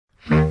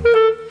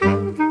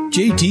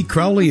JT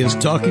Crowley is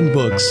talking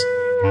books.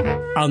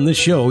 On the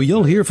show,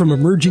 you'll hear from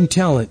emerging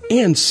talent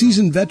and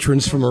seasoned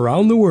veterans from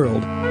around the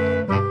world.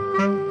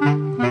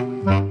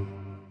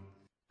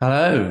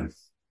 Hello,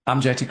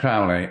 I'm JT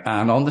Crowley,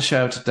 and on the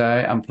show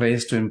today, I'm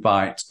pleased to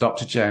invite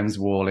Dr. James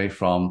Whorley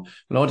from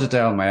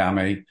Lauderdale,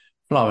 Miami,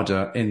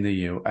 Florida in the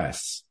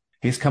US.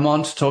 He's come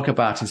on to talk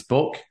about his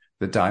book,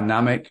 The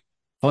Dynamic,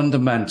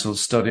 Fundamental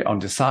Study on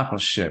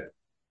Discipleship,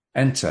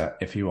 Enter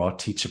If You Are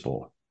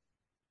Teachable.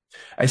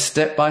 A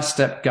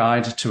step-by-step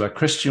guide to a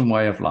Christian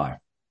way of life.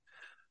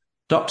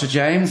 Dr.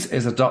 James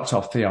is a doctor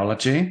of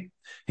theology.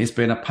 He's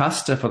been a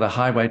pastor for the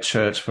Highway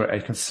Church for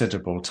a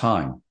considerable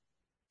time.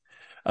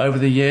 Over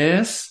the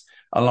years,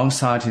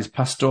 alongside his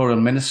pastoral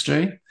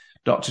ministry,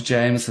 Dr.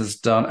 James has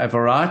done a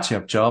variety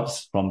of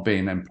jobs, from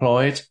being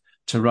employed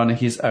to running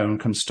his own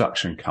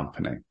construction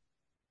company.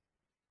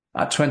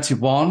 At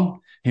 21,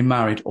 he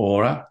married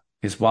Aura,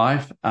 his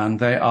wife, and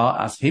they are,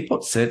 as he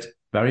puts it,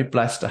 very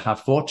blessed to have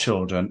 4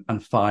 children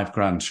and 5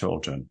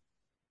 grandchildren.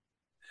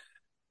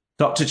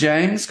 Dr.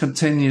 James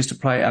continues to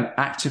play an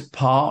active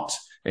part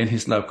in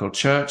his local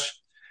church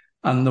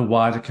and the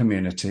wider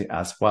community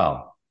as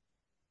well.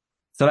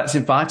 So let's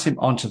invite him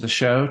onto the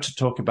show to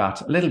talk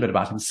about a little bit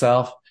about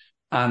himself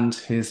and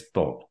his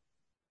book.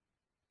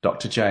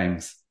 Dr.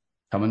 James,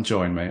 come and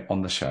join me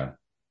on the show.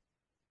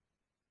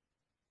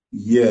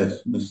 Yes,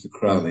 Mr.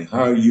 Crowley.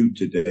 How are you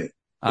today?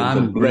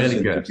 I'm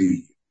really good.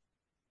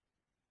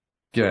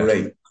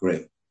 Good.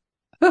 Great.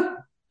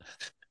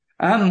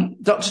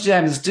 Dr.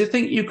 James, do you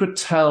think you could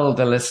tell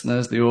the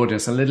listeners, the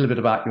audience, a little bit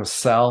about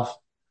yourself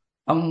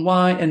and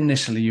why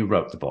initially you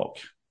wrote the book?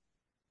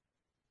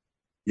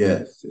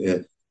 Yes.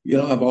 You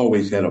know, I've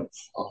always had a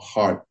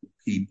heart for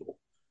people,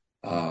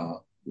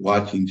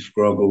 watching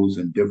struggles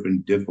and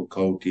different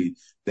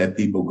difficulties that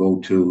people go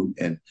to.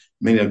 And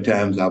many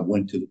times I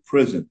went to the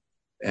prison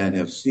and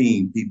have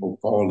seen people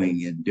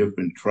falling in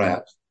different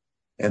traps.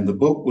 And the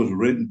book was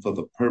written for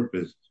the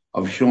purpose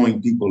of showing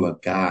people a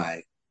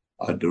guide,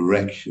 a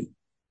direction,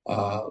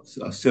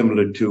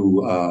 similar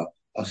to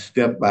a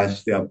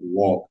step-by-step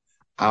walk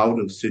out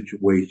of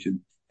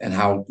situation and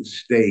how to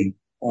stay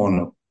on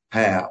a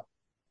path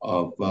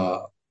of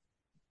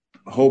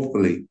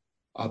hopefully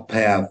a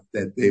path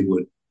that they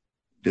would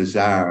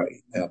desire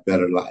a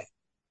better life.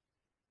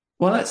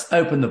 Well, let's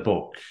open the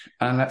book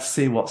and let's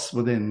see what's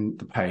within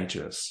the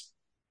pages.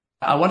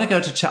 I want to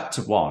go to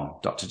chapter 1,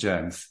 Dr.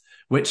 James,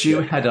 which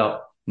you head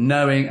up,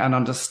 knowing and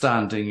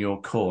understanding your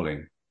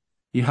calling.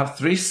 You have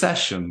 3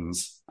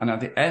 sessions, and at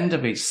the end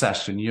of each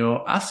session,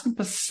 you're asking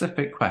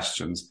specific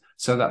questions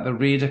so that the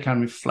reader can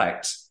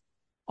reflect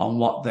on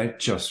what they've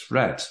just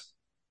read.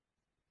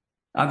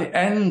 At the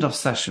end of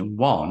session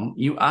 1,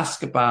 you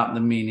ask about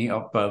the meaning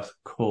of both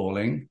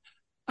calling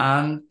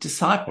and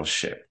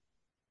discipleship.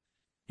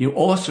 You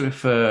also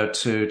refer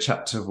to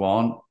chapter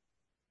 1,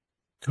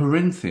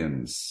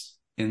 Corinthians,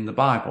 in the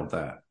Bible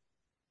there.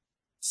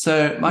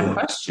 So my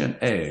question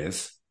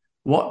is,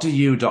 what do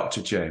you,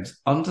 Dr. James,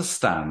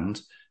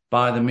 understand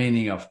by the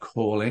meaning of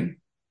calling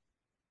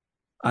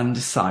and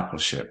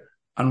discipleship?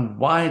 And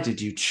why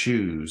did you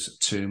choose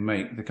to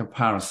make the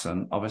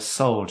comparison of a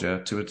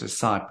soldier to a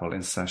disciple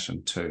in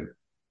session 2?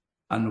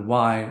 And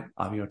why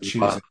are you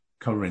choosing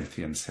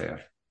Corinthians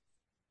here?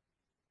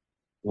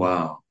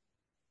 Wow.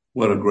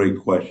 What a great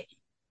question.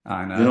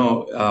 I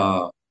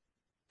know.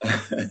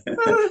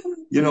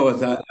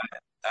 As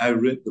I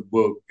read the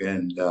book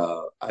and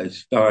I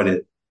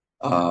started,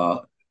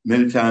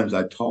 many times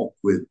I talk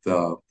with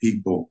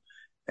people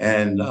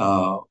and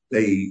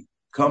they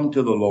come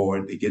to the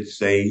Lord, they get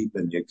saved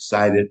and they're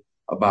excited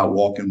about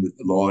walking with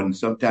the Lord. And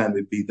sometimes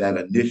it be that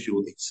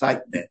initial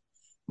excitement,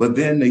 but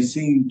then they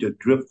seem to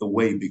drift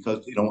away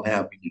because they don't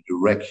have any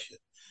direction.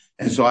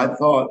 And so I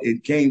thought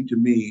it came to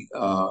me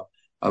a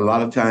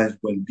lot of times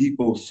when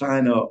people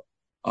sign up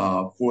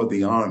for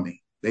the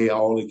Army, they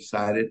are all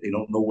excited. They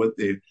don't know what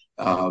they're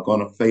going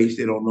to face.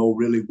 They don't know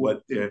really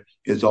what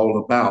it's all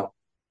about.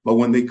 But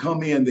when they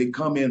come in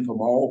from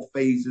all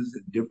phases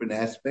and different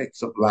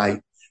aspects of life,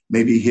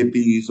 maybe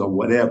hippies or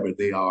whatever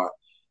they are.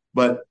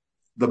 But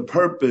the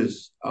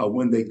purpose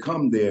when they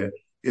come there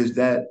is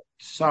that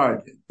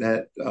sergeant,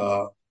 that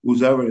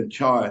who's ever in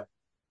charge,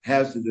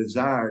 has the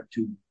desire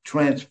to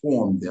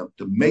transform them,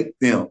 to make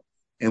them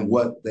in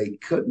what they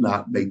could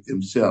not make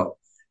themselves.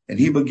 And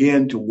he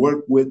began to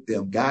work with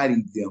them,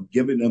 guiding them,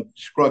 giving them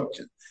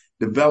instruction,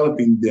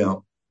 developing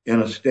them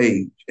in a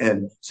stage.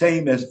 And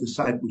same as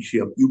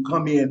discipleship, you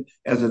come in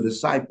as a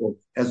disciple,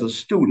 as a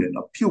student,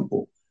 a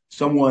pupil,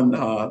 someone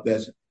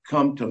that's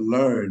come to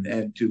learn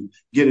and to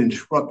get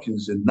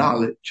instructions and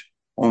knowledge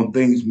on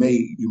things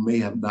you may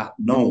have not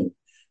known.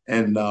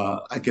 And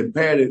I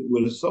compared it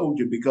with a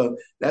soldier because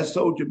that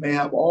soldier may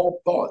have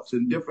all thoughts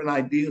and different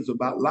ideas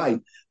about life.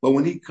 But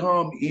when he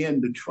come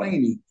in the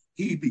training,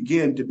 he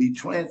began to be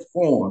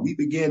transformed. He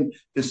began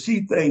to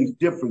see things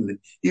differently.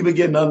 He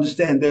began to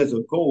understand there's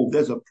a goal,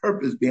 there's a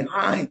purpose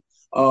behind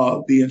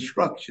the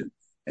instruction.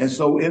 And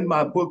so in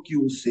my book,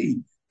 you will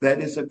see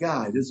that it's a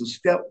guide. It's a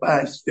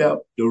step-by-step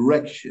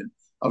direction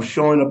of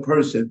showing a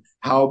person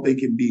how they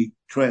can be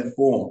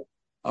transformed.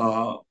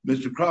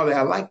 Mr. Crowley,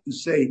 I like to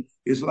say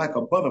it's like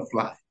a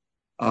butterfly.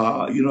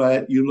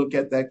 You look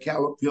at that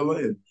caterpillar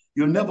and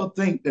you'll never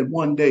think that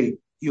one day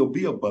he'll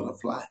be a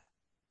butterfly.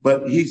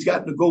 But he's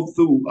got to go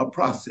through a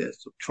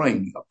process of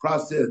training, a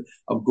process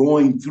of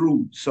going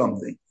through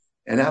something.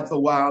 And after a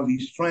while,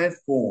 he's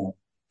transformed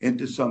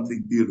into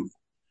something beautiful.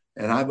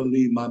 And I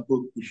believe my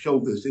book will show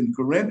this. In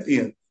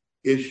Corinthians,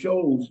 it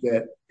shows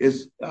that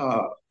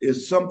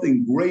it's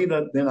something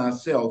greater than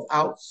ourselves,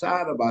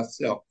 outside of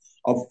ourselves,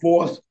 a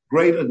force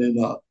greater than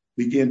us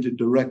begin to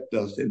direct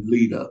us and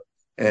lead us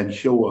and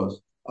show us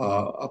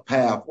a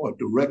path or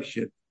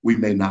direction we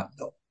may not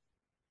know.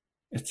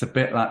 It's a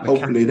bit like the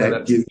hopefully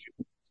that gives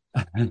you.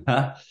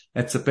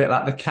 It's a bit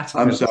like the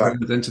caterpillar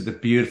turns into the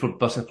beautiful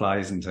butterfly,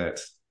 isn't it?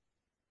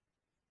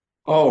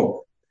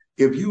 Oh,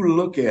 if you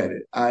look at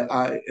it,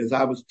 as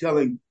I was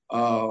telling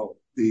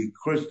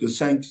the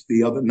saints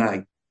the other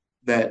night,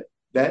 that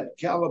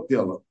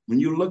caterpillar, when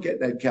you look at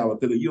that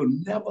caterpillar,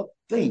 you'll never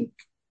think.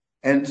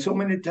 And so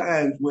many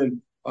times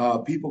when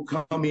people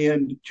come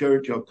in to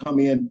church or come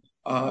in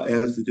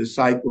as a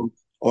disciple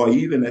or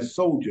even as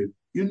soldiers,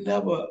 you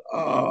never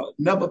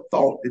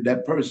thought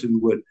that person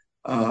would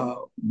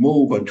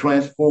move or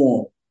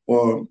transform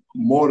or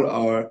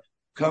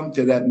come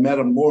to that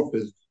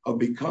metamorphosis of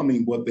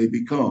becoming what they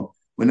become.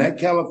 When that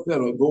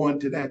caterpillar go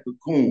into that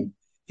cocoon,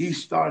 he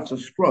starts a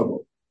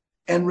struggle.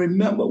 And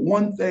remember,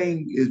 one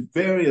thing is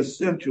very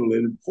essential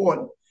and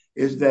important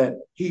is that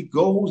he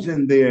goes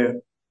in there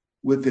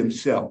with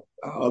himself.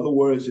 In other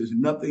words, there's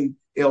nothing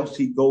else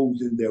he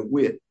goes in there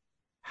with.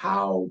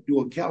 How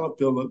do a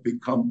caterpillar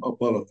become a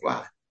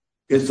butterfly?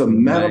 It's a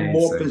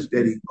metamorphosis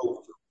that he goes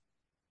through.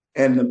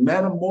 And the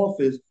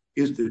metamorphosis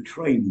is the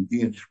training,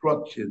 the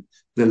instruction,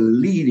 the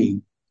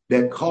leading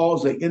that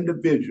cause an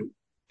individual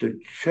to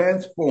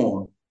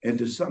transform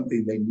into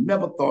something they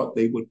never thought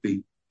they would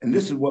be. And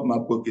this is what my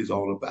book is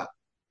all about.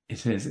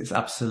 It is. It's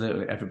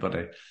absolutely,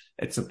 everybody.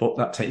 It's a book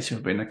that takes you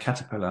from being a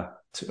caterpillar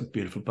to a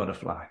beautiful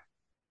butterfly.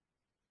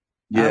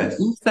 Yes.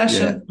 In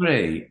session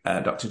 3,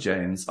 Dr.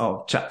 James,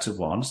 of chapter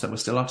 1, so we're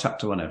still on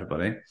chapter 1,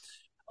 everybody,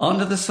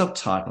 under the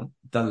subtitle,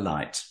 The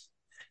Light,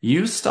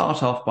 you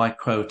start off by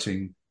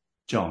quoting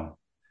John,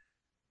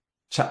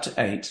 chapter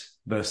 8,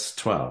 verse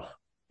 12.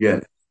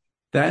 Yes.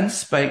 Then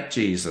spake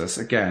Jesus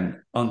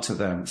again unto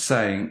them,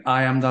 saying,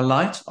 I am the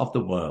light of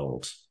the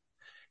world.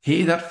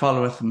 He that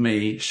followeth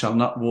me shall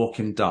not walk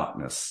in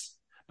darkness,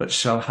 but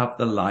shall have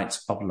the light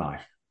of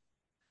life.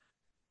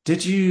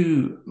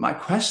 My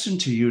question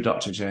to you,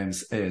 Dr.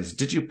 James, is,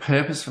 did you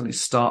purposefully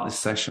start this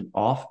session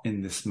off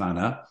in this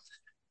manner?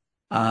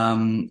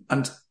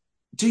 And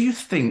do you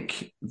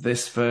think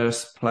this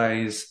verse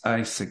plays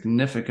a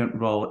significant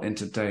role in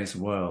today's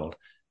world?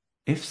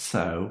 If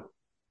so,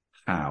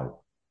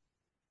 how?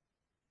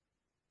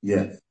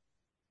 Yes.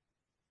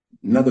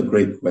 Another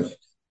great question.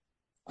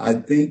 I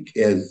think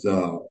as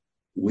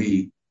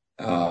we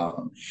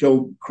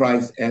show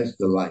Christ as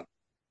the light,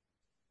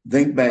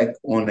 think back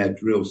on that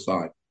drill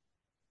sergeant.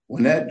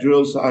 When that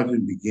drill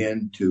sergeant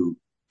began to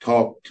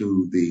talk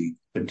to the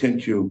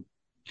potential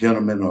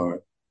gentlemen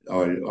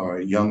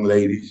or young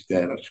ladies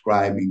that are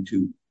striving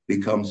to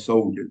become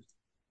soldiers,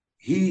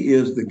 he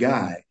is the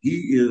guy. He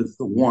is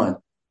the one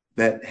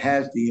that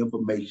has the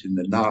information,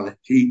 the knowledge.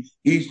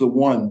 He's the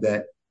one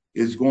that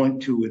is going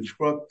to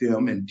instruct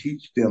them and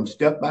teach them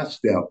step by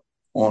step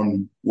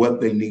on what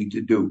they need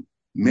to do.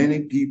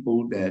 Many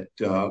people that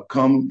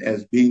come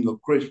as being a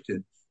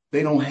Christian,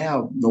 they don't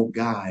have no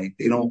guide.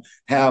 They don't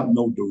have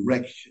no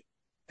direction.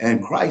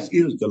 And Christ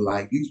is the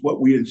light. He's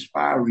what we're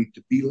inspiring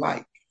to be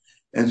like.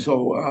 And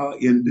so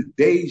in the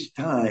day's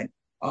time,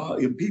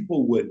 if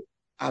people would,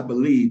 I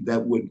believe,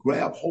 that would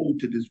grab hold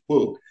to this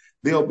book,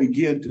 they'll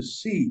begin to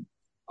see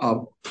a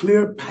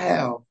clear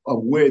path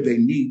of where they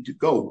need to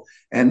go.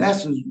 And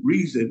that's the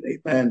reason,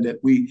 amen, that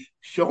we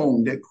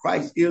shown that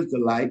Christ is the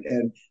light.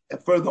 And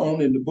further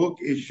on in the book,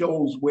 it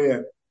shows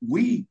where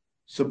we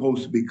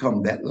supposed to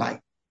become that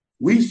light.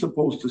 We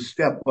supposed to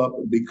step up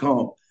and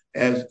become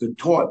as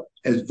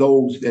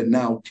those that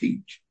now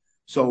teach.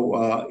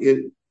 So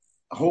it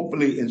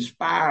hopefully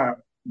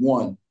inspire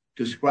one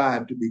to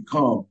strive to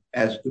become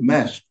as the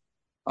master.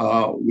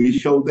 We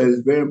show that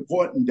it's very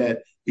important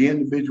that the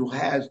individual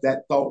has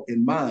that thought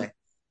in mind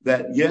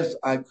that, yes,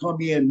 I come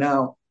in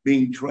now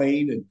being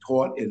trained and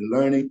taught and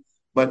learning,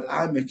 but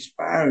I'm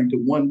aspiring to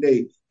one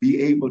day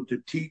be able to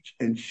teach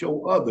and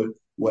show others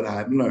what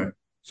I've learned.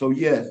 So,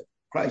 yes,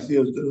 Christ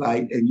is the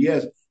light. And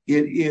yes,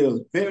 it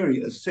is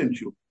very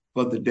essential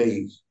for the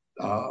days,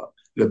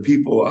 the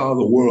people of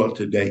the world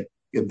today,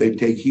 if they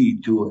take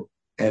heed to it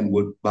and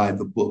would buy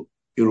the book.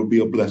 It'll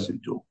be a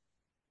blessing to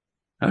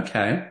them.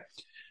 Okay.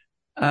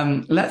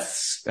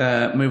 Let's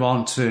move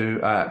on to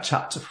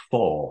chapter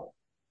 4,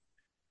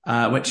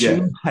 which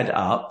you head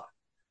up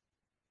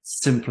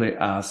simply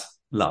as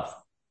love.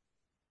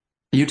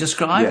 You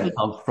describe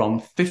love from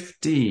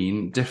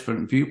 15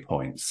 different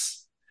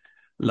viewpoints.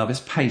 Love is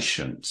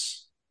patient.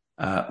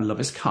 Love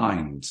is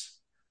kind.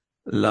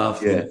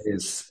 Love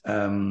is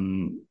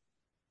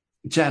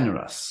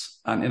generous,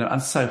 and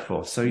and so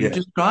forth. So you Yes.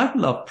 describe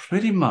love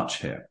pretty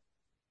much here.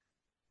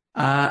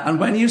 And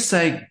when you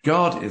say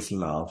God is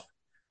love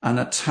and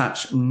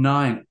attach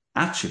 9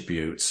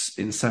 attributes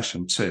in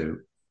session 2,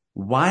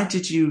 why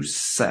did you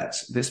set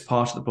this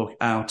part of the book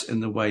out in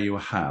the way you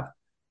have?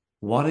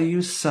 What are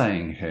you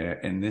saying here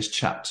in this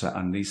chapter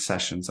and these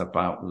sessions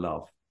about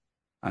love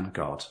and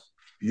God?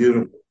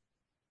 Beautiful.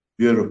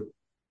 Beautiful.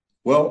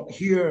 Well,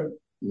 here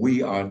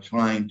we are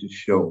trying to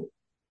show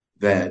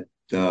that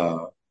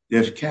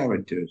there's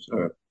characters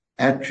or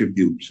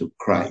attributes of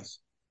Christ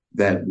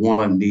that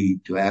one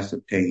need to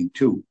ascertain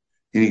too.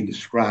 And he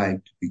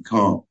described to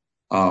become.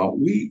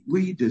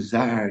 We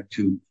desire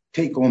to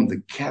take on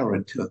the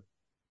character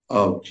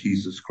of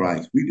Jesus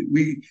Christ.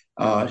 We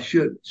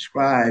should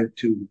strive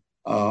to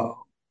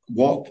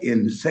walk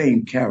in the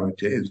same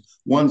character. As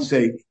one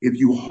say, if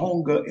you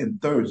hunger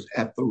and thirst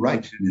after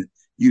righteousness,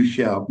 you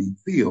shall be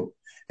filled.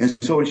 And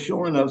so it's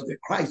showing us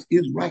that Christ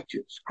is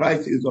righteous.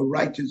 Christ is a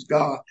righteous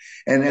God.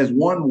 And as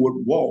one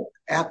would walk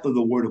after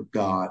the word of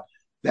God,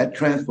 that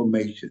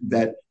transformation,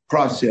 that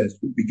process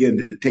would begin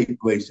to take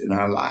place in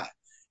our lives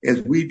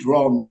as we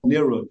draw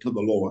nearer to the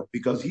Lord,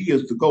 because he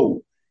is the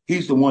goal.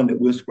 He's the one that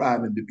we're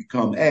striving to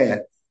become as,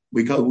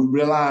 because we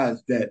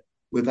realize that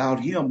without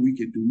him, we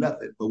can do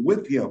nothing. But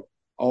with him,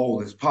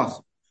 all is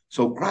possible.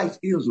 So Christ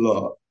is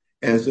love.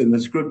 As in the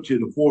scripture,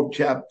 the 4th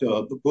chapter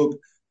of the book,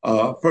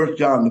 1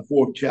 John, the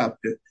 4th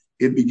chapter,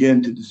 it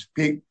began to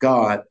depict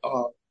God,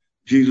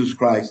 Jesus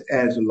Christ,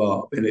 as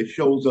love. And it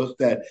shows us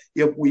that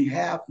if we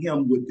have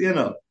him within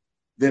us,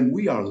 then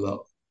we are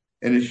love.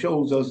 And it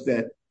shows us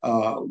that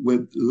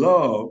with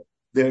love,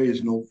 there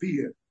is no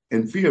fear.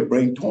 And fear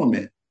brings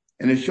torment.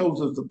 And it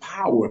shows us the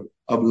power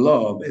of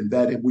love, and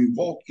that if we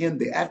walk in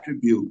the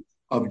attribute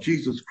of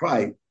Jesus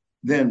Christ,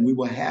 then we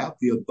will have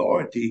the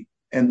authority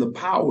and the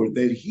power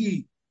that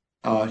he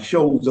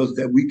shows us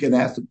that we can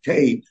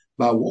ascertain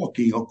by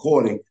walking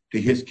according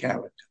to his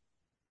character.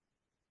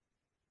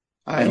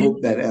 I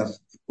hope that answers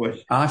the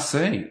question. I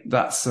see.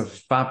 That's a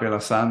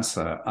fabulous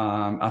answer.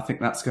 I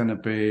think that's going to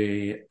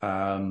be,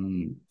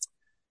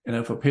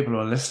 for people who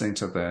are listening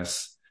to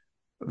this,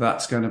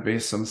 that's going to be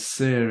some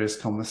serious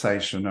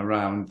conversation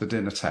around the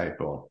dinner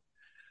table,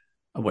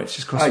 which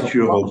is, I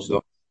sure hope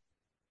so.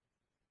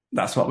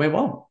 That's what we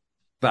want.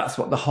 That's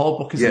what the whole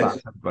book is about,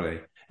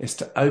 everybody, is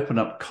to open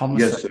up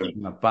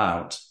conversation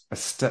about a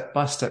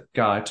step-by-step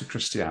guide to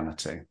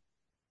Christianity.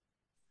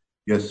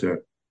 Yes,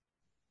 sir.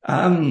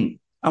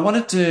 I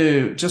want to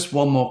do just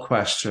one more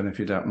question, if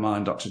you don't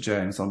mind, Dr.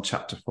 James, on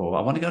chapter 4.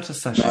 I want to go to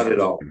session. Not at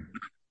all.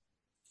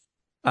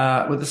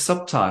 With the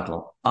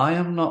subtitle, I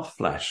am not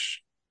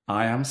flesh,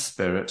 I am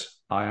spirit,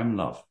 I am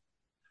love.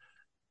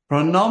 For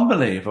a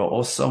non-believer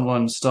or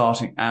someone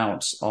starting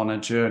out on a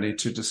journey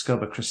to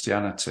discover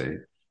Christianity,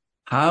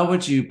 how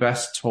would you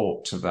best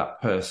talk to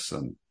that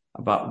person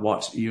about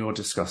what you're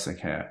discussing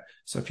here?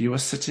 So if you were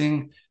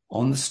sitting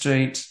on the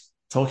street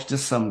talking to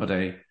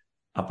somebody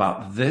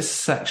about this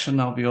section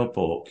of your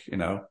book,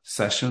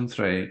 session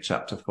 3,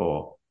 chapter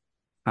 4,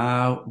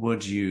 how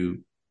would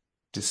you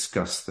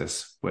discuss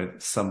this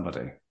with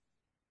somebody?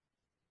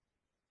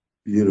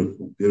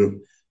 Beautiful, beautiful.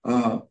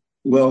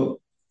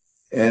 Well,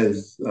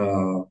 as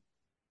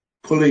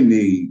pulling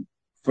the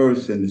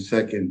first and the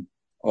second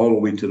all the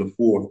way to the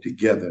 4th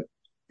together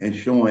and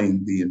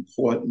showing the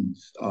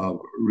importance of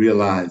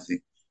realizing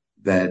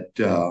that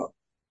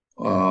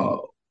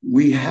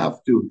we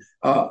have to,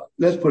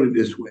 let's put it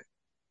this way.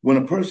 When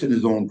a person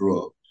is on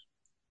drugs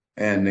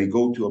and they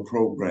go to a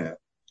program,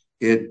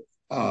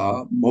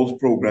 most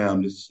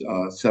programs,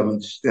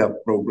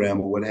 7-step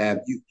program or what have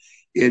you,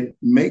 it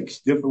makes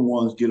different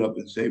ones get up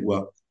and say,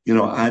 well,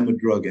 I'm a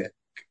drug addict,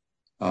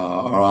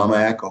 or I'm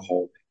an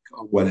alcoholic,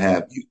 or what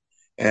have you.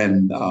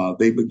 And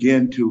they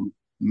begin to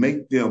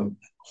make them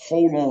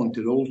hold on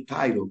to those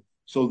titles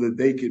so that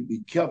they can be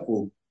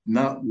careful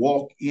not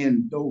walk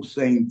in those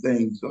same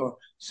things or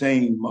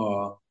same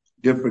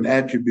different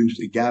attributes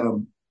that got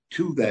them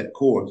to that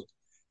course.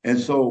 And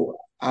so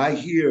I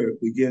here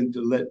begin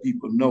to let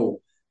people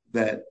know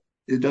that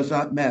it does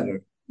not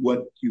matter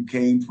what you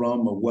came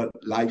from or what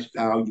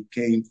lifestyle you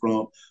came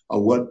from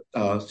or what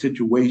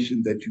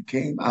situation that you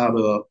came out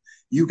of.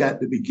 You got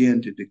to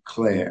begin to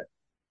declare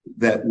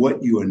that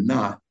what you are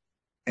not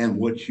and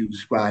what you're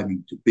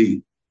striving to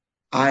be.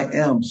 I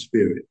am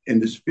spirit,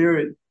 and the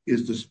spirit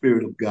is the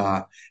spirit of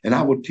God. And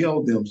I would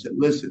tell them, say,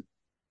 listen,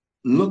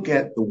 look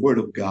at the word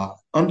of God.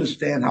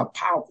 Understand how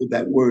powerful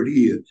that word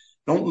is.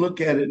 Don't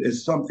look at it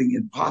as something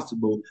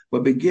impossible,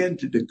 but begin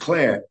to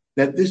declare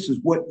that this is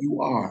what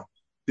you are.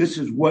 This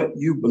is what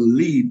you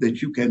believe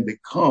that you can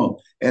become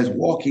as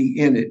walking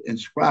in it and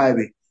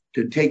striving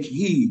to take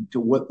heed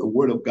to what the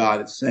word of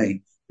God is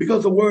saying,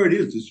 because the word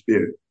is the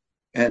spirit.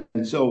 And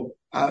so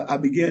I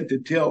began to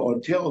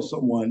tell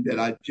someone that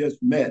I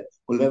just met,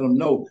 or let them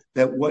know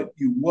that what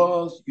you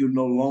was, you're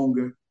no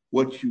longer.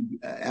 What you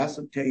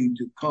ascertain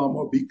to come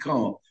or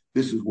become,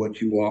 this is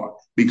what you are.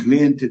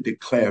 Begin to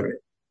declare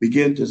it.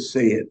 Begin to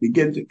say it.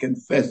 Begin to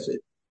confess it.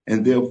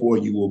 And therefore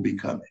you will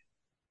become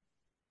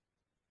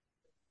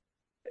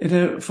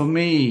For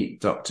me,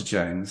 Dr.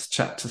 James,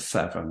 chapter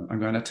 7, I'm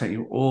going to take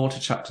you all to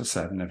chapter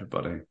 7,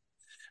 everybody,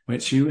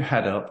 which you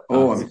head up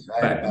Oh, I'm as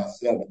excited faith. about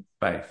 7.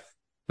 Faith.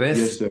 Yes,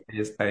 This sir.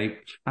 is a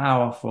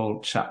powerful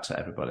chapter,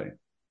 everybody.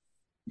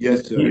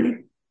 Yes,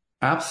 sir.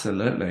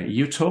 Absolutely.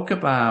 You talk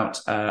about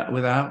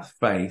without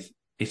faith,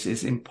 it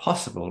is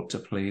impossible to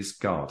please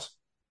God.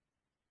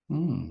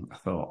 I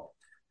thought.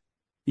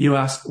 You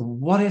ask,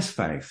 what is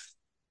faith?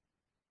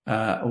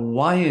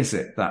 Why is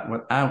it that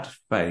without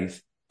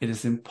faith, it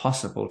is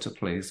impossible to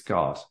please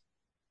God?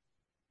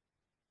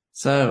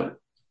 So,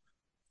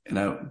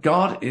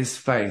 God is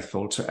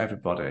faithful to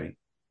everybody,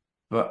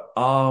 but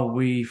are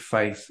we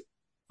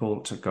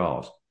faithful to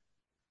God?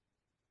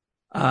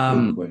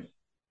 Good question.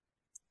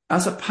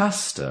 As a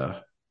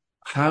pastor,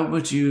 how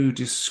would you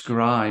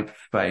describe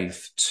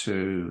faith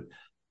to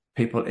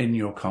people in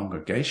your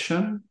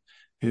congregation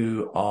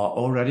who are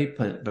already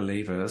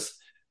believers,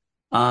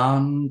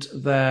 and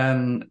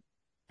then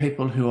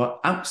people who are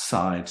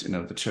outside,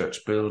 the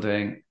church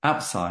building,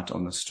 outside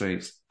on the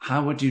streets?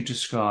 How would you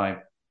describe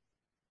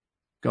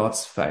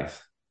God's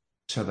faith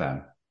to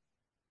them?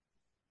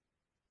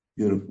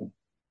 Beautiful.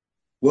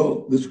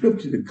 Well, the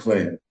scripture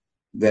declares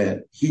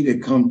that he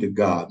that come to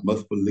God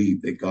must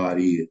believe that God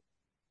is,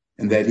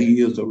 and that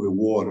he is a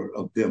rewarder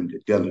of them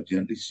that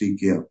diligently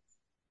seek him.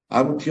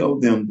 I would tell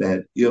them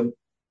that if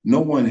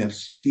no one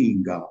has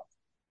seen God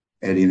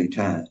at any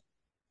time,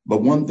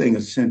 but one thing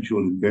essential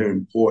and very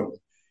important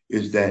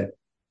is that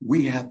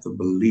we have to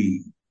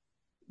believe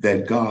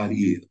that God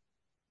is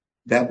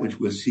that which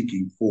we're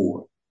seeking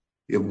for.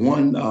 If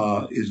one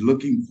is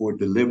looking for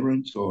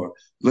deliverance or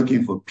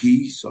looking for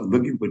peace or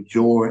looking for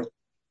joy,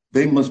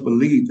 they must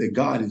believe that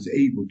God is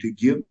able to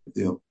give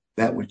them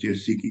that which they're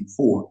seeking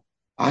for.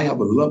 I have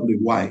a lovely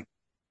wife,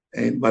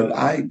 but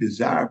I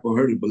desire for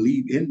her to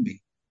believe in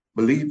me,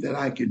 believe that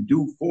I can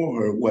do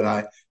for her what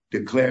I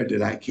declare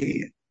that I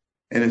can.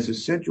 And it's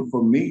essential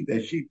for me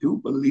that she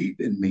do believe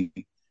in me.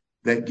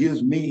 That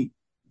gives me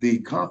the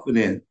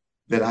confidence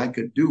that I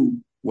could do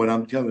what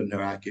I'm telling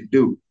her I can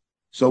do.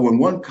 So when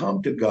one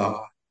come to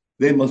God,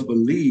 they must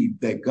believe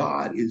that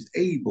God is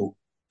able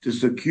to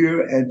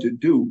secure and to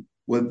do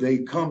what they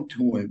come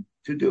to him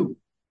to do.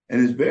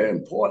 And it's very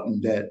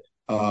important that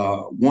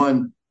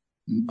one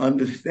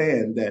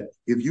understand that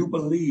if you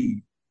believe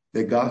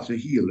that God's a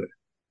healer,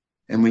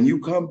 and when you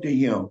come to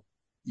him,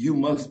 you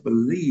must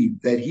believe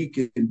that he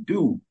can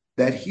do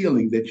that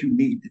healing that you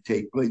need to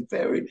take place.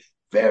 Very,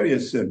 very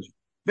essential,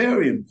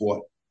 very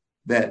important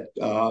that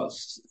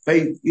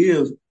faith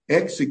is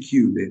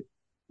executed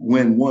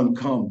when one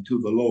comes to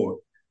the Lord.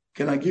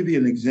 Can I give you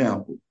an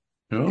example,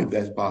 if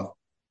that's possible?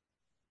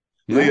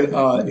 Yeah.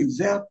 The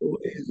example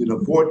is in the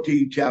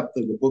 14th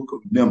chapter of the book of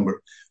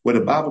Numbers, where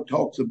the Bible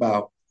talks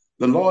about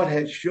the Lord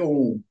had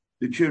shown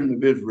the children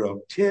of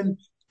Israel 10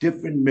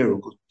 different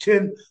miracles,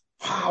 10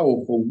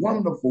 powerful,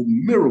 wonderful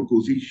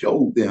miracles he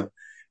showed them.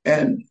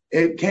 And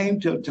it came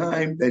to a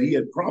time that he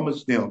had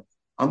promised them,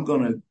 I'm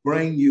going to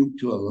bring you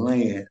to a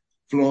land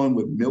flowing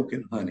with milk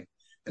and honey.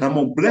 And I'm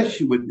going to bless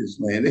you with this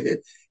land.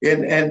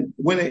 And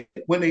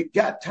when it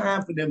got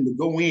time for them to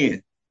go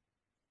in,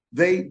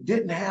 they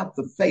didn't have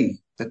the faith,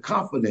 the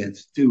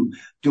confidence to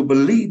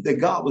believe that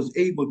God was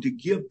able to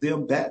give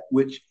them that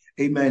which,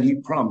 amen, he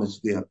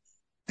promised them.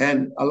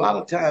 And a lot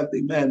of times,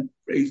 amen,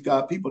 praise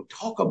God, people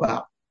talk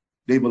about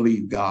they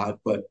believe God,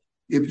 but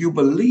if you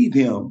believe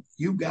him,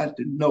 you got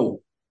to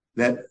know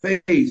that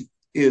faith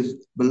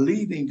is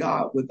believing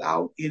God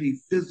without any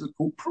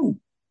physical proof.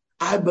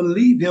 I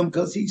believe him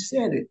because he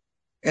said it.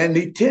 And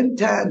the 10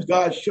 times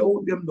God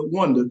showed them the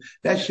wonder,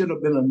 that should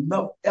have been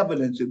enough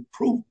evidence and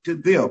proof to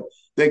them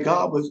that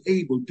God was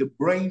able to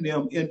bring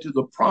them into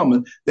the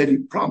promise that he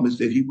promised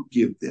that he would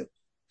give them.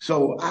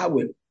 So I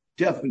would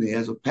definitely,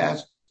 as a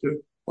pastor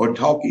or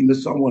talking to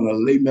someone, a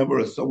lay member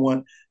or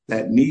someone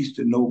that needs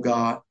to know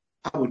God,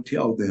 I would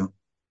tell them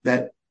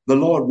that the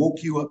Lord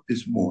woke you up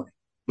this morning.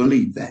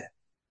 Believe that.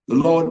 The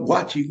Lord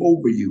watching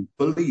over you.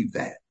 Believe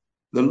that.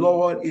 The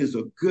Lord is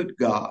a good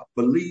God.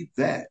 Believe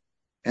that.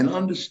 And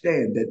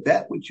understand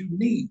that which you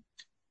need,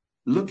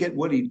 look at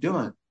what he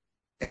done,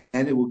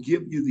 and it will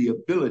give you the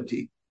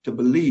ability to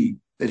believe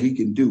that he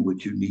can do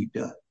what you need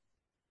done.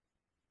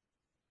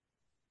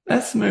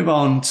 Let's move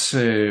on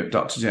to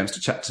Dr. James to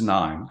chapter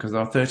 9, because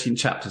there are 13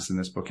 chapters in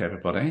this book,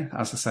 everybody.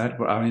 As I said,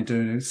 we're only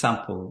doing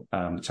sample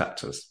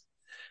chapters.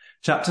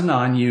 Chapter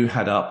 9, you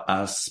head up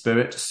as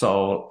spirit,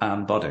 soul,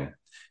 and body.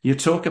 You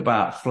talk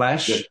about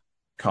flesh, Yes.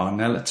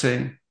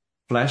 carnality,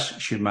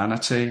 flesh,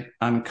 humanity,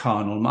 and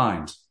carnal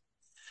mind.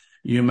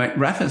 You make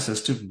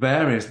references to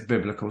various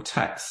biblical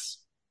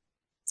texts.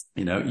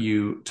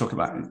 You talk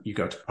about, you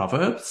go to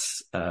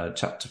Proverbs,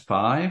 chapter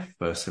 5,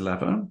 verse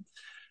 11.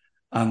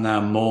 And now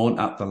mourn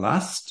at the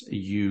last.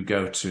 You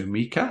go to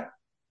Micah,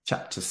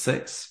 chapter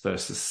 6,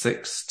 verses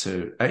 6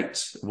 to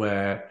 8,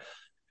 where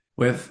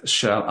with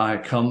shall I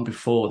come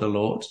before the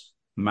Lord?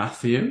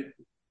 Matthew,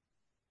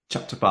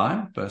 chapter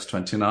 5, verse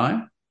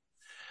 29.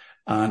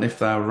 And if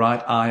thou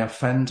right eye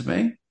offend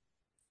me,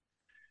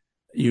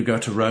 you go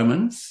to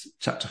Romans,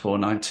 chapter 4,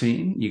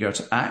 19. You go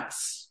to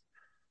Acts,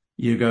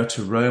 You go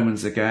to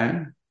Romans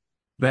again,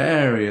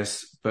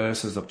 various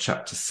verses of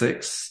chapter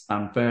 6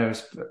 and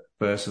various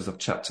verses of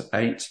chapter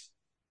 8.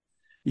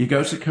 You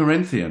go to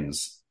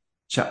Corinthians,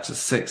 chapter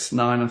 6,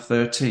 9 and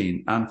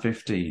 13 and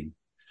 15.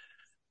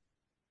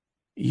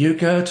 You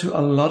go to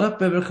a lot of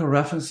biblical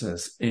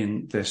references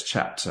in this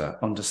chapter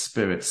under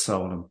spirit,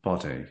 soul and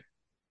body.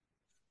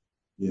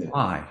 Yeah.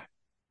 Why?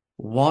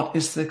 What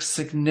is the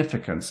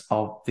significance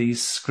of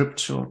these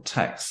scriptural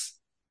texts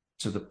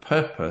to the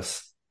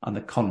purpose and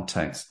the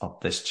context of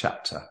this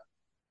chapter?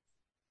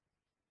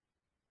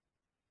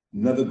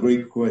 Another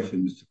great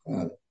question,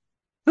 Mr.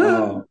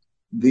 Crowley.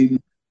 The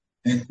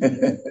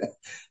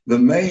the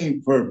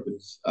main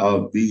purpose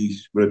of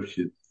these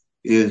scriptures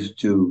is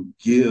to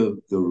give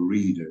the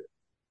reader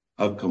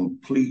a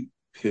complete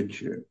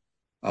picture,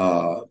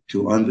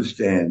 to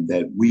understand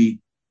that we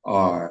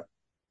are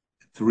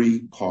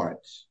three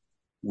parts.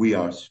 We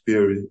are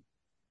spirit,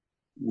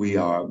 we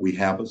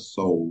have a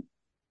soul,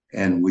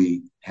 and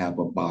we have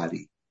a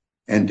body.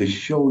 And to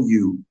show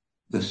you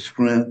the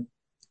strength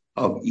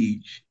of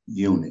each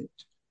unit,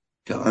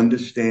 to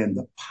understand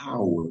the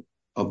power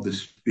of the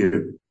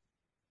spirit,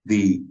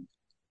 the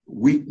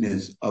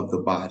weakness of the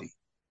body.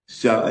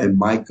 So in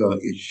Micah,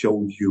 it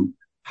shows you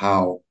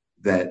how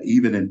that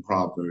even in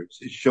Proverbs,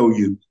 it shows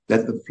you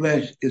that the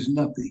flesh is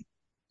nothing.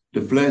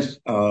 The flesh,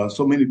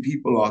 so many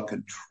people are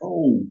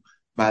controlled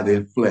by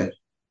their flesh,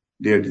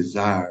 their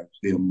desires,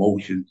 their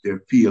emotions,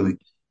 their feelings,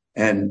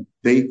 and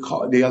they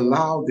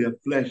allow their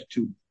flesh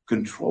to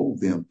control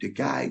them, to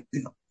guide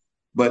them.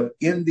 But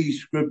in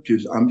these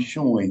scriptures, I'm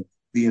showing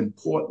the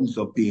importance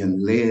of being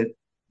led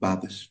by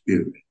the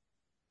Spirit.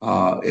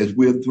 As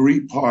we're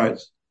three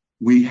parts,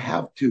 we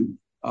have to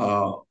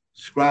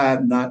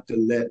strive not to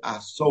let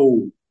our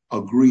soul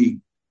agree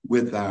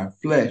with our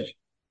flesh,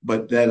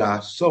 but that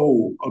our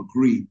soul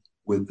agree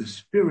with the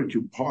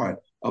spiritual part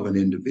of an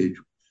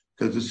individual.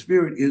 Because the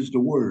Spirit is the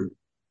Word.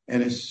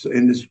 And it's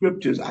in the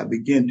scriptures, I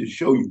begin to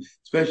show you,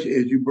 especially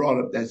as you brought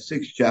up that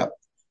 6th chapter,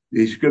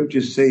 the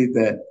scriptures say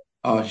that,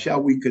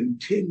 shall we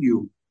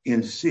continue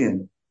in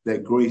sin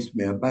that grace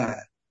may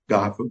abide?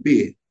 God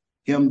forbid.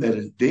 Him that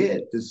is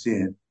dead to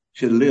sin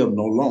should live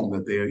no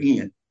longer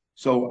therein.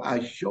 So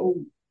I show,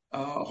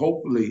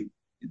 hopefully,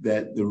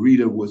 that the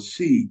reader will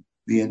see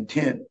the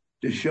intent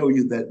to show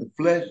you that the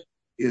flesh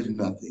is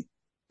nothing.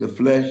 The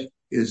flesh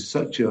is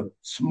such a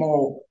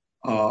small,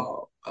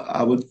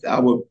 I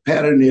would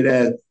pattern it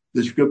as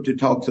the scripture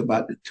talks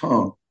about the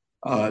tongue.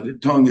 The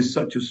tongue is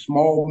such a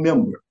small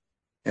member,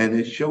 and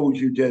it shows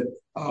you that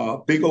a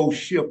big old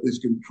ship is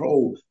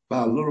controlled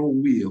by a little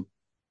wheel.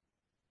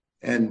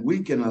 And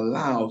we can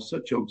allow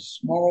such a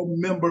small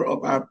member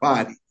of our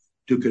body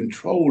to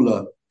control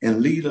us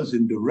and lead us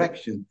in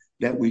direction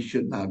that we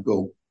should not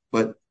go.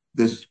 But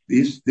this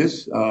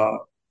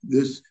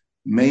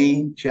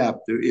main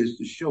chapter is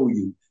to show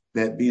you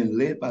that being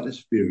led by the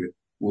Spirit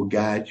will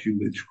guide you,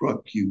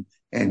 instruct you,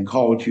 and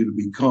cause you to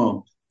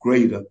become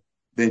greater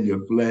than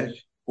your flesh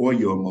or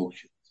your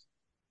emotions.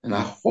 And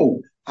I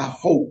hope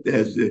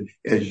as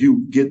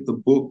you get the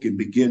book and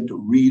begin to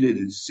read it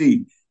and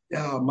see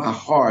my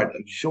heart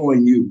of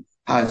showing you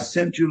how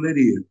essential it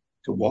is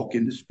to walk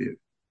in the Spirit.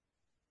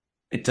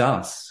 It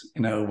does.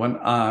 When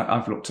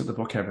I've looked at the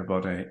book,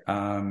 everybody,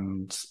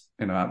 and,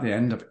 at the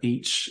end of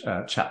each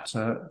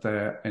chapter,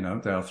 there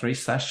are 3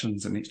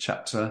 sessions in each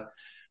chapter.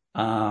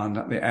 And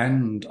at the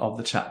end of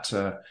the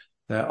chapter,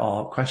 there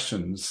are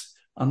questions,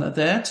 and they're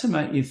there to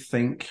make you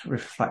think,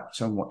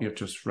 reflect on what you've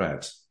just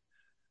read.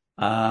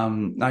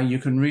 Now you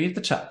can read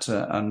the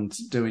chapter and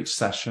do each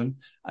session,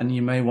 and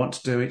you may want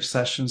to do each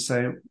session,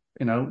 say,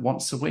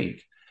 once a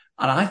week.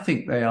 And I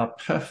think they are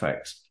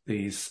perfect,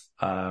 these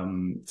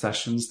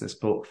sessions, this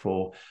book,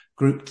 for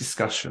group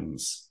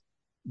discussions.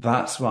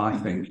 That's why I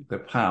think the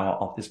power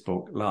of this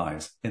book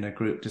lies in a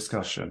group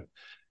discussion.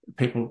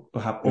 People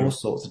will have all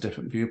sorts of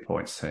different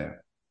viewpoints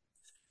here.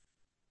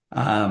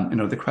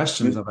 The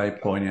questions are very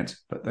poignant,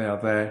 but they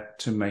are there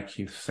to make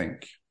you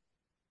think.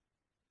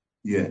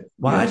 Yeah.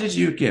 Why did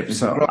you give?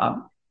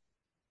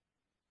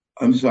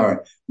 I'm sorry.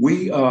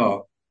 We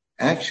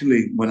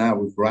actually, when I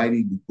was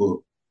writing the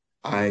book,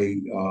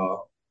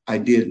 I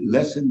did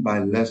lesson by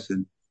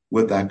lesson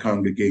with our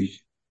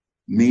congregation.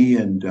 Me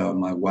and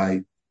my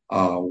wife,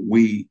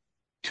 we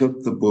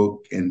took the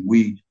book and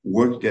we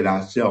worked it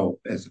ourselves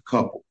as a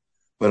couple.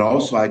 But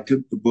also I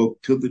took the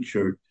book to the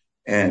church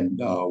and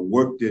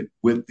worked it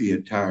with the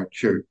entire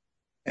church.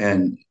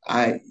 And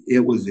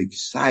it was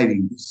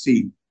exciting to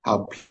see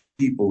how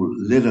people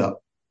lit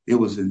up. It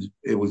was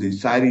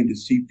exciting to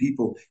see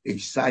people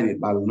excited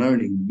by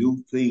learning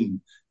new things,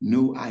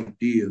 new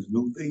ideas,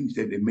 new things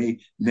that they may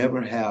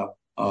never have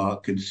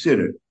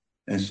considered.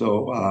 And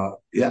so,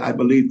 I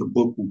believe the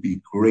book will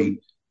be great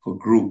for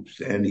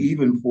groups and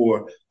even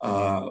for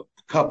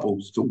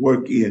couples to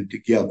work in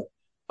together.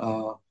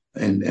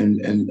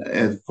 And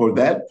as for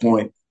that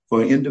point,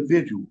 for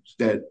individuals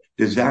that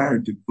desire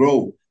to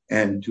grow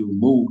and to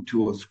move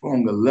to a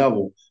stronger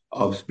level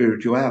of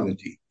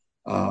spirituality.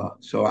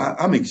 So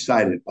I'm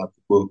excited about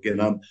the book,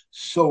 and I'm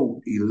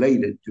so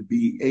elated to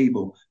be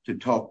able to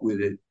talk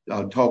with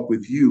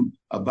you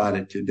about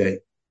it today.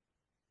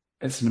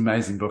 It's an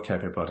amazing book,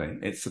 everybody.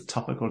 It's a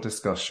topical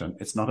discussion.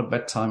 It's not a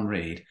bedtime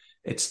read.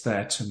 It's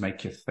there to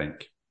make you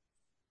think.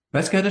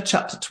 Let's go to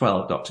chapter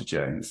 12, Dr.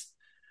 Jones.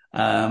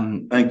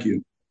 Thank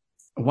you.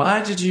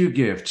 Why did you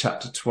give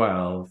chapter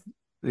 12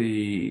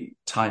 the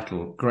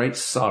title Great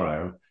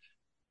Sorrow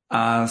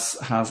as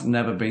has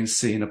never been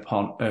seen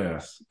upon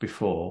earth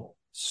before,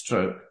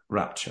 stroke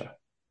rapture?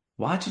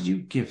 Why did you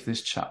give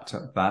this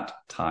chapter that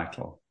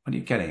title? What are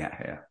you getting at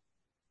here?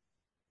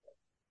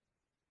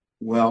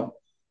 Well,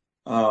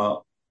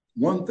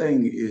 one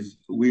thing is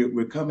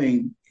we're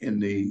coming in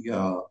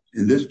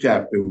this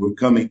chapter. We're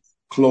coming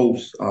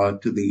close to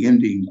the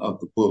ending of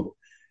the book,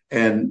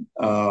 and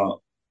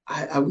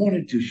I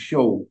wanted to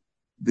show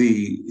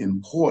the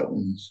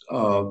importance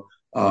of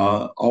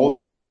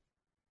all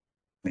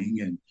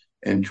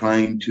and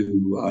trying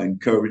to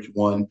encourage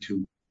one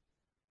to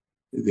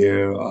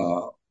their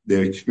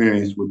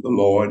experience with the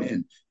Lord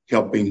and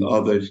helping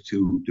others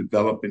to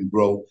develop and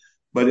grow.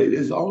 But it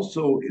is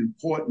also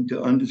important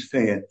to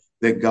understand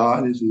that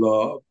God is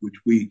love, which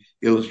we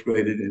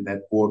illustrated in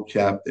that fourth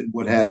chapter and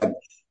what have you.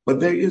 But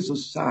there is a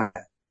side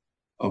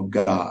of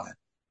God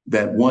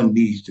that one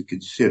needs to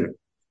consider.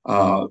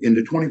 In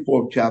the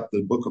 24th chapter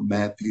of the book of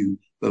Matthew,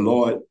 the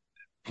Lord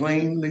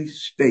plainly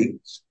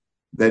states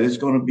that it's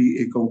going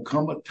to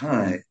come a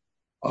time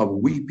of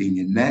weeping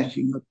and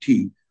gnashing of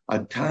teeth, a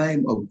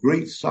time of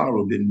great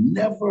sorrow that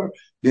never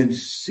been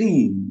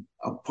seen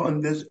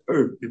upon this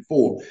earth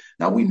before.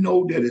 Now we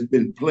know that it's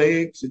been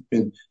plagues, it's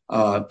been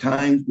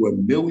times where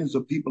millions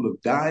of people have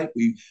died.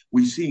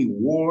 We've seen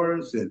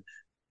wars and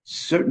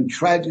certain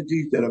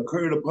tragedies that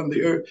occurred upon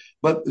the earth,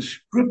 but the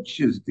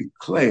scriptures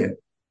declare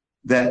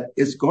that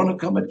it's going to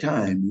come a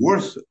time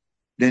worse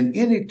than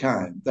any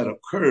time that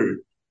occurred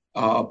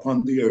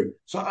upon the earth.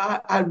 So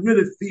I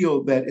really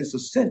feel that it's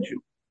essential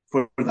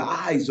for the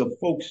eyes of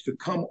folks to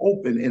come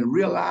open and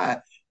realize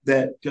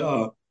that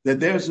that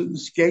there's an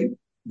escape,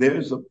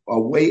 there's a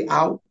way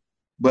out,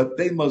 but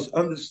they must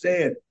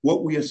understand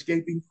what we're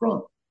escaping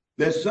from.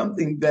 There's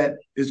something that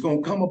is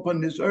going to come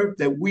upon this earth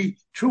that we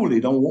truly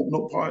don't want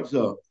no parts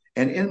of.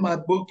 And in my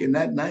book, in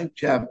that 9th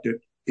chapter,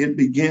 it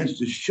begins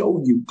to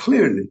show you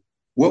clearly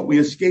what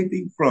we're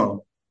escaping from,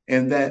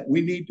 and that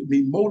we need to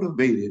be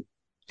motivated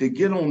to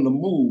get on the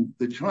move,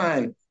 to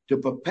try to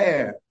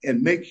prepare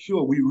and make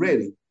sure we're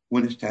ready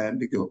when it's time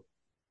to go.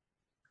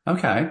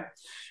 Okay.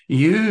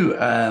 You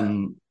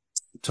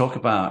talk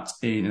about,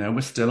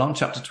 we're still on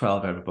chapter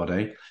 12,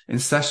 everybody. In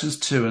sessions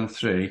 2 and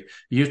 3,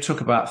 you talk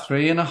about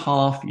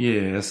 3.5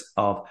 years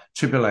of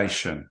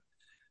tribulation.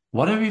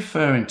 What are you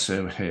referring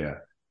to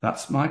here?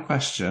 That's my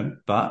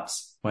question, but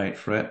wait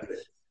for it.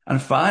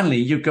 And finally,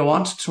 you go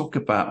on to talk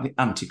about the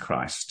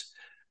Antichrist,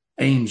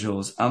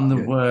 angels, and the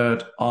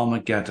word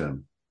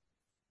Armageddon.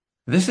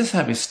 This is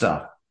heavy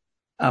stuff.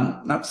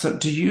 So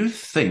do you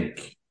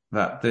think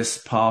that this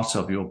part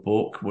of your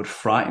book would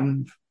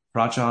frighten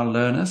fragile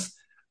learners,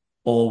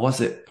 or was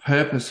it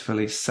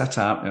purposefully set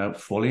out,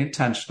 fully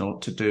intentional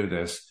to do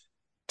this,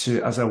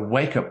 as a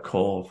wake-up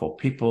call for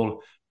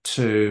people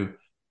to,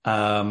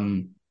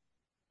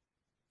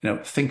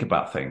 think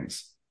about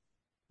things?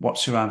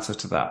 What's your answer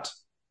to that?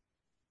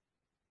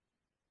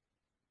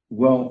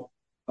 Well,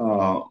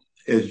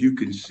 as you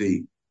can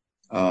see,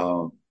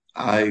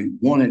 I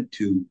wanted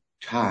to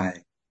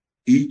tie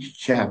each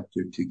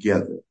chapter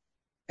together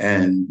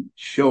and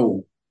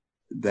show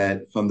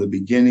that from the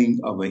beginning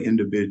of an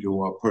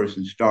individual or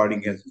person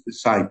starting as a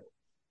disciple,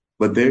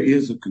 but there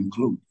is a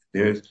conclusion.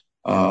 There's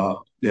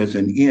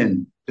an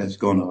end that's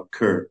going to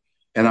occur.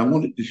 And I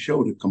wanted to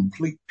show the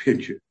complete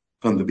picture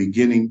from the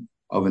beginning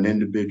of an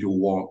individual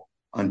walk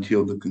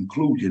until the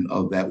conclusion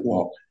of that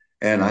walk.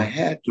 And I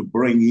had to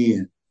bring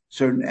in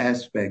certain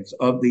aspects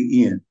of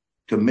the end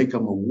to make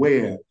them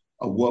aware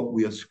of what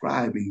we are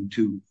striving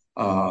to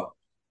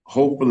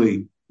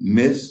hopefully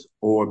miss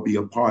or be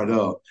a part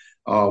of.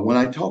 When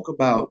I talk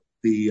about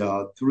the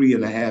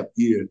 3.5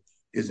 years,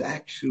 is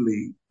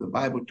actually, the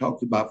Bible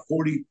talks about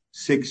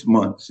 46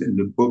 months in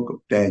the book of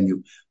Daniel,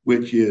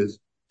 which is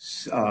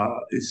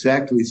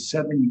exactly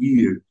 7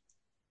 years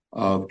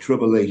of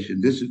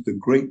tribulation. This is the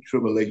great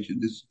tribulation.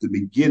 This is the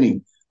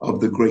beginning of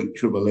the great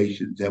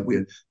tribulation that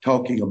we're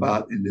talking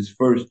about in this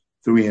first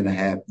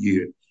 3.5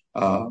 years.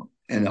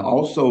 And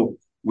also,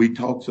 we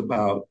talks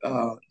about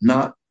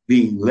not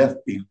being left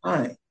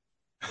behind.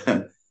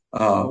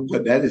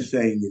 What that is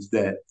saying is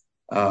that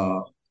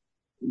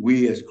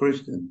we as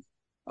Christians,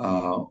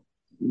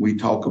 we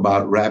talk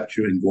about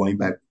rapture and going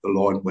back to the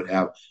Lord and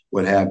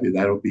what have you.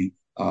 That'll be,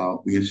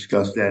 we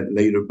discuss that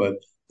later. But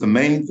the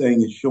main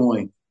thing is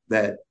showing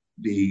that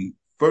the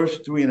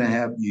first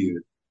 3.5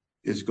 years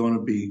is going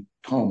to be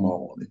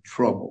turmoil and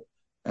trouble,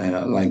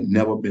 like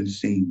never been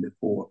seen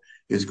before.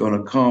 It's going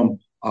to come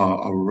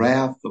a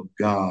wrath of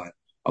God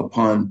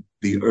upon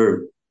the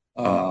earth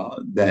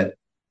that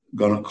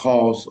going to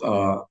cause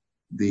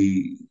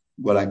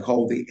what I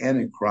call the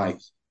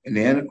Antichrist. And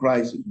the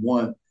Antichrist is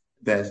one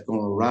that's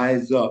going to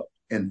rise up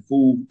and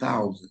fool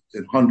thousands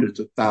and hundreds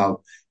of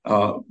thousands.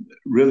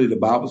 Really, the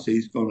Bible says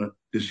he's going to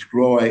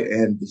destroy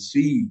and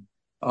deceive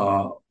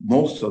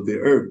most of the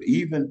earth,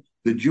 even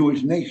the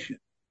Jewish nation.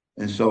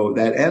 And so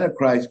that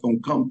Antichrist is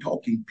going to come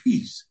talking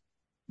peace.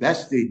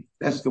 That's the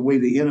way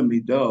the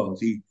enemy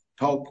does. He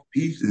talks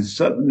peace and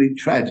suddenly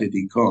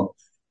tragedy comes.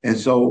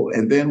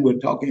 And then we're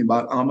talking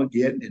about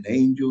Armageddon and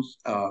angels.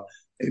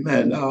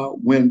 Amen.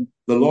 When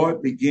the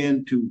Lord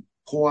began to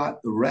pour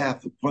out the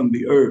wrath upon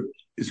the earth,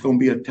 it's going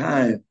to be a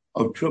time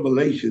of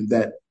tribulation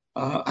that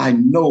I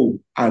know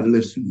our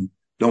listeners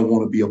don't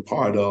want to be a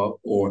part of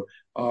or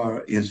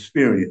are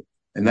experience.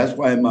 And that's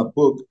why in my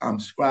book, I'm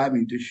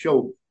striving to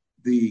show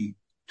the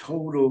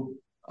total,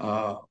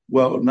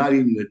 not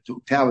even the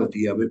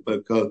totality of it,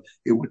 because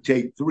it would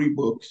take 3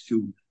 books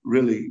to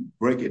really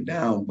break it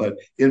down. But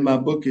in my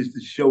book is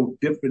to show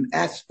different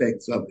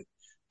aspects of it,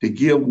 to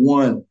give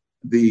one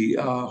the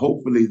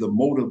hopefully the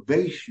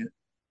motivation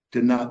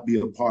to not be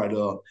a part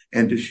of,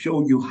 and to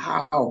show you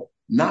how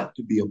not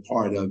to be a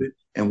part of it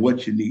and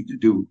what you need to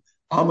do.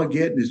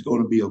 Armageddon is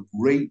going to be a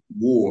great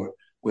war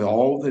where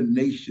all the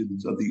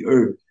nations of the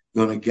earth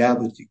are going to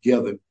gather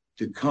together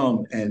to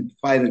come and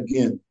fight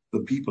against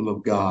the people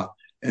of God.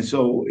 And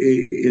so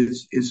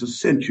it's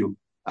essential,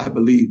 I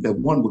believe, that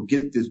one will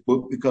get this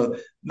book, because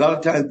a lot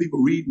of times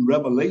people read in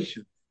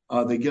Revelation,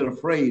 they get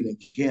afraid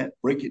and can't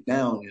break it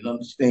down and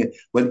understand.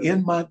 But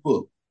in my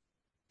book,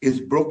 it's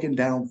broken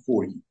down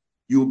for you.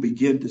 You'll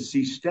begin to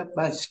see step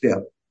by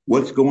step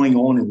what's going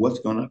on and what's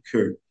going to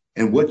occur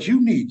and what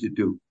you need to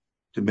do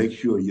to make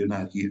sure you're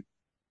not here.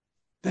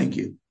 Thank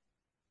you.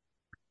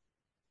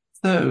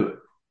 So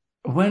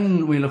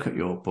when we look at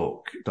your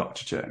book,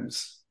 Dr.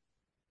 James,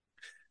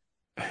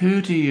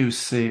 who do you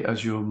see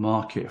as your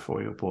market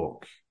for your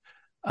book?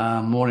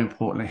 More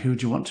importantly, who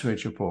do you want to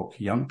read your book?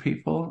 Young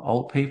people,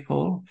 old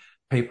people,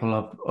 people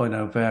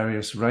of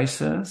various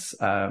races,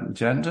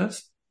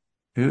 genders?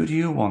 Who do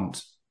you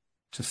want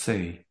to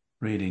see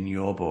reading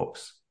your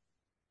books?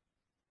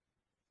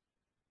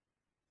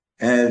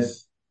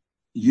 As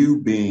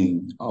you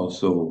being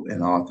also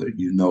an author,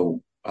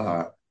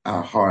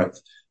 our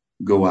hearts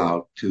go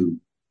out to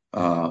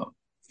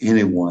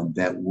anyone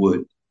that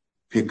would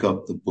pick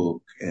up the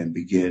book and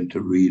begin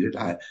to read it.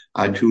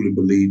 I truly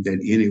believe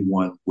that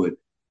anyone would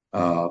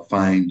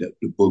find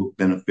the book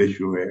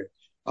beneficial.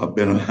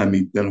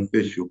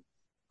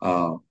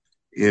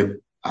 If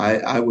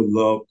I would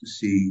love to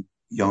see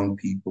young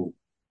people,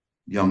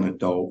 young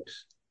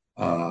adults,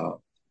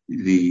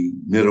 the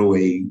middle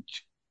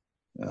age,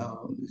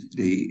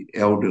 the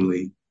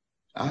elderly.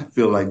 I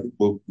feel like the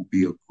book will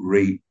be a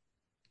great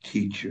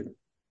teacher,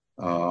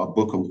 a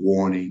book of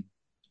warning,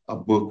 a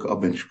book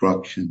of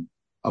instruction,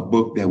 a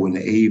book that would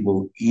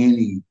enable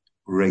any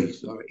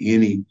race or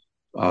any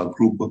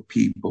group of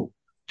people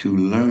to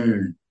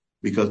learn,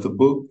 because the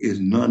book is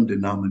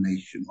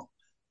non-denominational.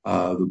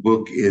 The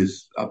book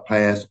is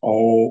past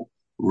all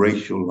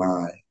racial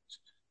lines.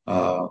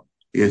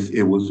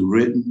 It was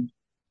written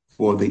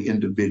for the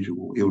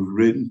individual. It was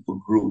written for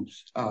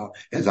groups.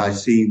 As I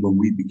seen when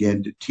we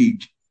began to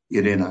teach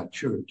it in our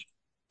church,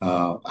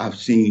 I've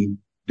seen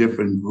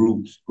different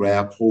groups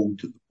grab hold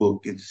to the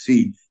book and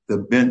see the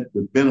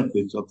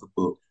benefits of the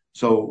book.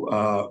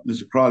 So,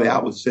 Mr. Crowley, I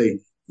would say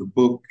the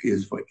book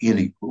is for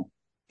any group,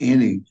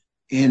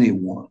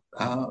 anyone.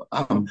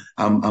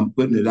 I'm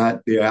putting it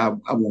out there. I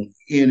want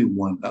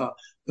anyone,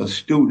 the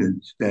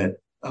students that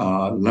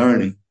are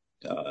learning,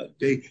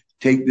 they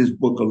take this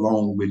book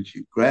along with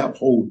you, grab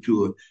hold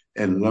to it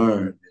and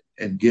learn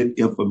and get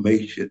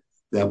information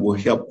that will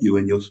help you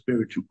in your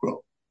spiritual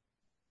growth.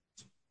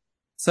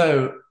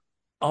 So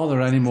are there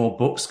any more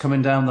books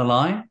coming down the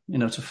line,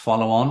 to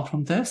follow on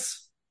from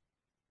this?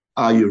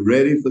 Are you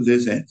ready for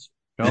this answer?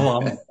 Go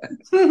on.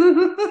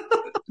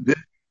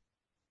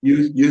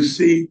 You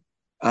see,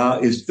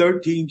 it's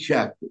 13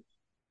 chapters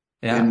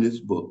in this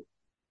book.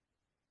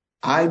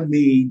 I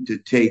mean to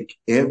take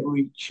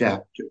every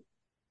chapter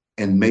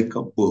and make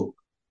a book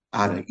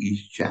out of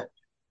each chapter.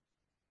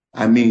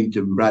 I mean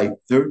to write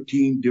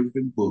 13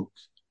 different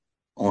books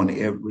on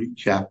every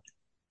chapter.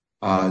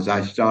 As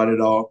I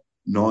started off,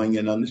 knowing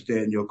and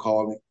understanding your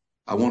calling,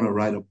 I want to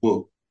write a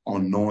book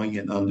on knowing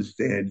and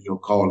understanding your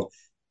calling.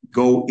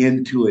 Go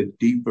into it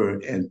deeper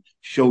and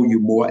show you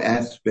more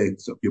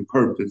aspects of your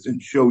purpose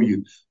and show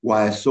you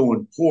why it's so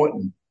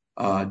important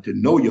to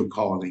know your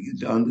calling and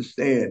to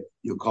understand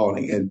your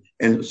calling,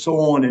 and so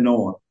on and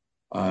on.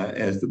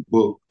 As the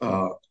book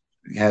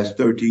has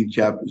 13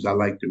 chapters, I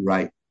like to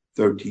write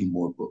 13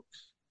 more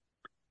books.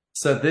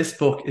 So this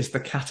book is the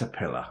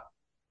caterpillar.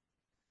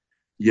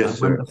 Yes, and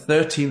sir. When the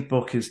 13th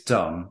book is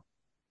done,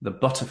 the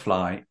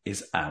butterfly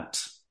is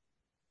out.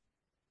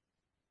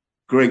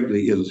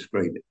 Greatly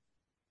illustrated.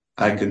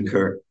 I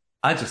concur.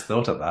 I just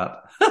thought of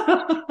that.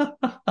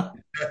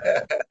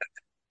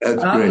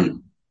 That's great.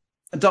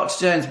 Dr.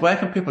 James, where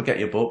can people get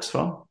your books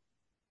from?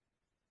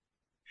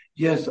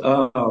 Yes,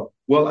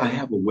 well, I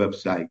have a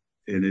website,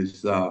 and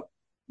it's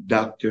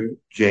Dr.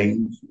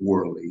 James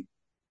Whorley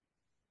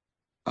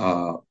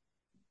 .com.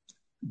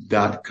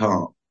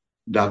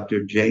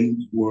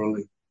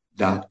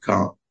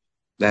 drjamesworley.com.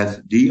 That's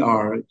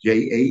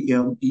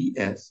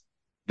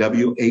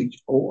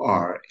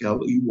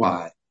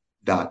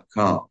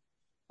DRJAMESWHORLEY.com.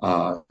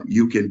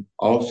 You can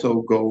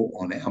also go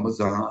on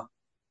Amazon.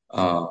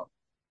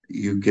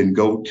 You can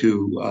go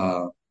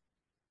to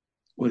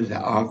what is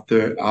that,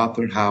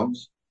 Author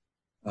House.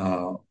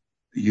 Those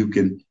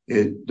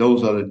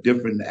are the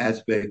different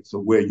aspects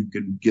of where you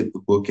can get the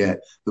book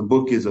at. The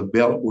book is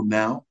available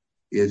now.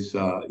 It's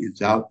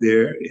out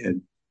there,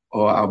 and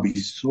I'll be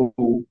so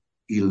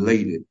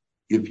elated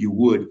if you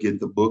would get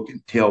the book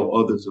and tell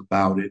others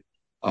about it.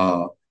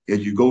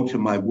 As you go to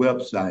my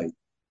website,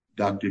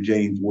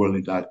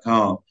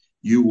 drjamesworley.com,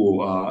 you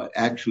will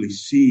actually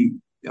see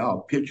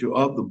a picture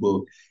of the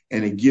book,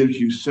 and it gives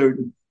you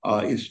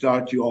it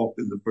starts you off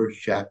in the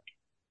first chapter,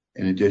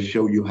 and it just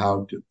shows you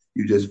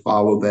you just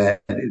follow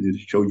that, and it'll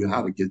show you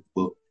how to get the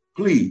book.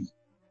 Please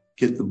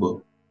get the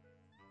book.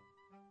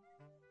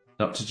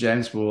 Dr.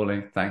 James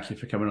Whorley, thank you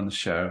for coming on the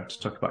show to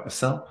talk about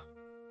yourself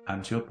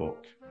and your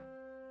book.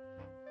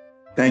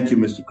 Thank you,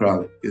 Mr.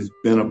 Crowley. It's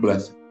been a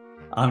blessing.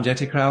 I'm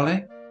Jetty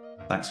Crowley.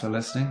 Thanks for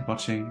listening,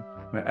 watching,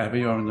 wherever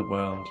you are in the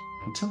world.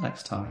 Until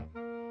next time,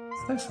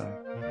 stay safe.